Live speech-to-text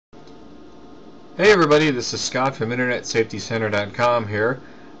Hey everybody, this is Scott from InternetSafetyCenter.com here.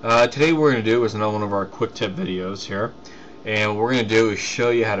 Today what we're going to do is another one of our quick tip videos here. And what we're going to do is show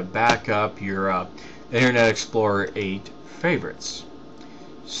you how to back up your Internet Explorer 8 favorites.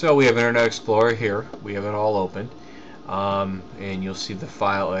 So we have Internet Explorer here. We have it all open. And you'll see the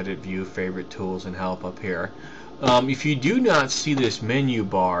File, Edit, View, Favorite, Tools, and Help up here. If you do not see this menu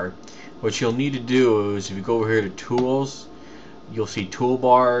bar, what you'll need to do is if you go over here to Tools, you'll see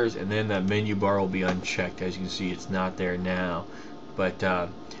toolbars, and then that menu bar will be unchecked. As you can see, it's not there now. But to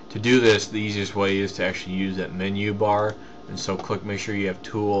do this, the easiest way is to actually use that menu bar. And so make sure you have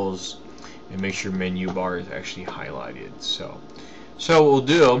tools, and make sure menu bar is actually highlighted. So what we'll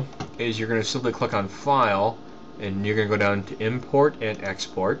do is you're going to simply click on File, and you're going to go down to Import and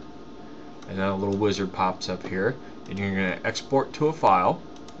Export. And then a little wizard pops up here, and you're going to export to a file,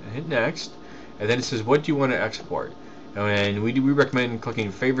 and hit Next. And then it says, what do you want to export? And we recommend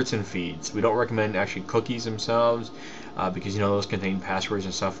clicking favorites and feeds. We don't recommend actually cookies themselves because those contain passwords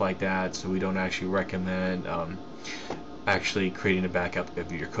and stuff like that. So we don't actually recommend actually creating a backup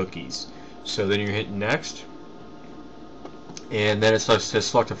of your cookies. So then you're hitting Next, and then it says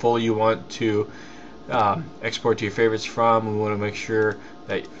select a folder you want to export to your favorites from. We want to make sure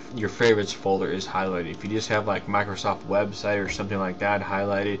that your favorites folder is highlighted. If you just have like Microsoft website or something like that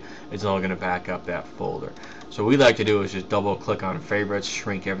highlighted, it's not going to back up that folder. So what we like to do is just double click on favorites,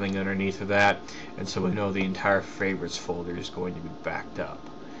 shrink everything underneath of that, and so we know the entire favorites folder is going to be backed up.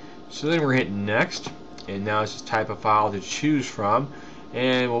 So then we're hitting Next, and now it's just type a file to choose from,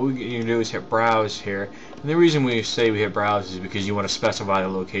 and what we're going to do is hit Browse here. And the reason we say we hit Browse is because you want to specify the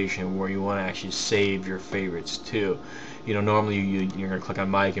location where you want to actually save your favorites to. Normally you're going to click on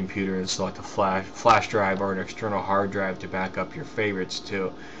My Computer and select a flash drive or an external hard drive to back up your favorites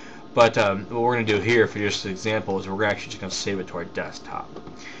to. But what we're going to do here, for just an example, is we're actually just going to save it to our desktop.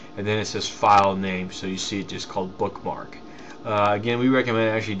 And then it says File Name, so you see it just called Bookmark. Again, we recommend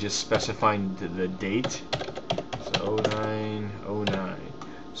actually just specifying the date. So 0909.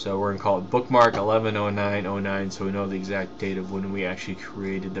 So we're going to call it Bookmark 110909, so we know the exact date of when we actually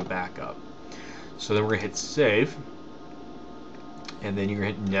created the backup. So then we're going to hit Save, and then you're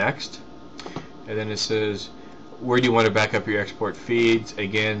going to hit Next, and then it says where do you want to back up your export feeds.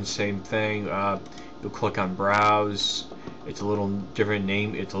 Again, same thing. You'll click on Browse. It's a little different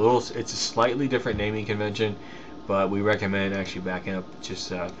name. It's a slightly different naming convention, but we recommend actually backing up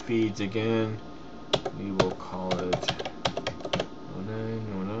just feeds again. We will call it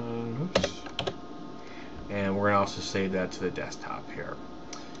 0909. Oops. And we're going to also save that to the desktop here.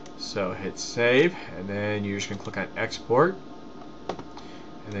 So hit Save, and then you're just going to click on Export,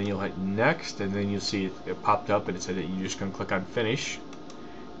 and then you'll hit Next, and then you'll see it popped up, and it said that you're just going to click on Finish.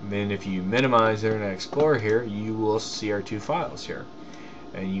 And then if you minimize Internet Explorer here, you will see our two files here,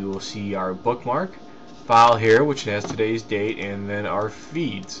 and you will see our bookmark file here, which has today's date, and then our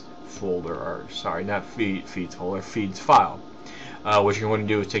feeds folder, or sorry, not feeds folder, feeds file. What you're going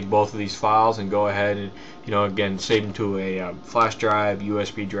to do is take both of these files and go ahead and again save them to a flash drive,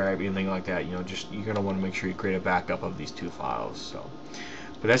 USB drive, anything like that. You're going to want to make sure you create a backup of these two files. So,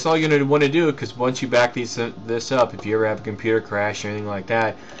 but that's all you're going to want to do, because once you back this up, if you ever have a computer crash or anything like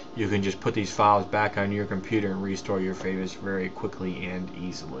that, you can just put these files back on your computer and restore your favorites very quickly and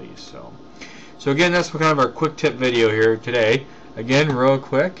easily. So again, that's kind of our quick tip video here today. Again, real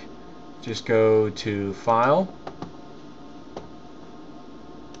quick, just go to File.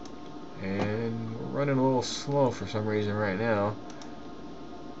 And we're running a little slow for some reason right now.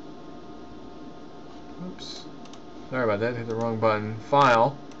 Oops. Sorry about that. Hit the wrong button.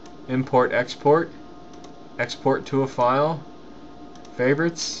 File. Import, Export. Export to a file.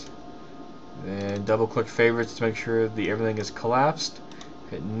 Favorites. Then double click Favorites to make sure everything is collapsed.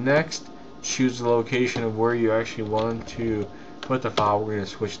 Hit Next. Choose the location of where you actually want to put the file. We're going to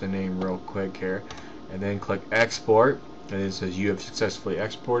switch the name real quick here. And then click Export. And it says you have successfully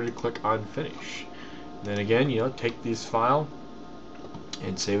exported. Click on Finish. And then again, take this file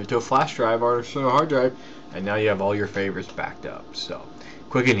and save it to a flash drive or a hard drive, and now you have all your favorites backed up. So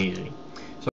quick and easy.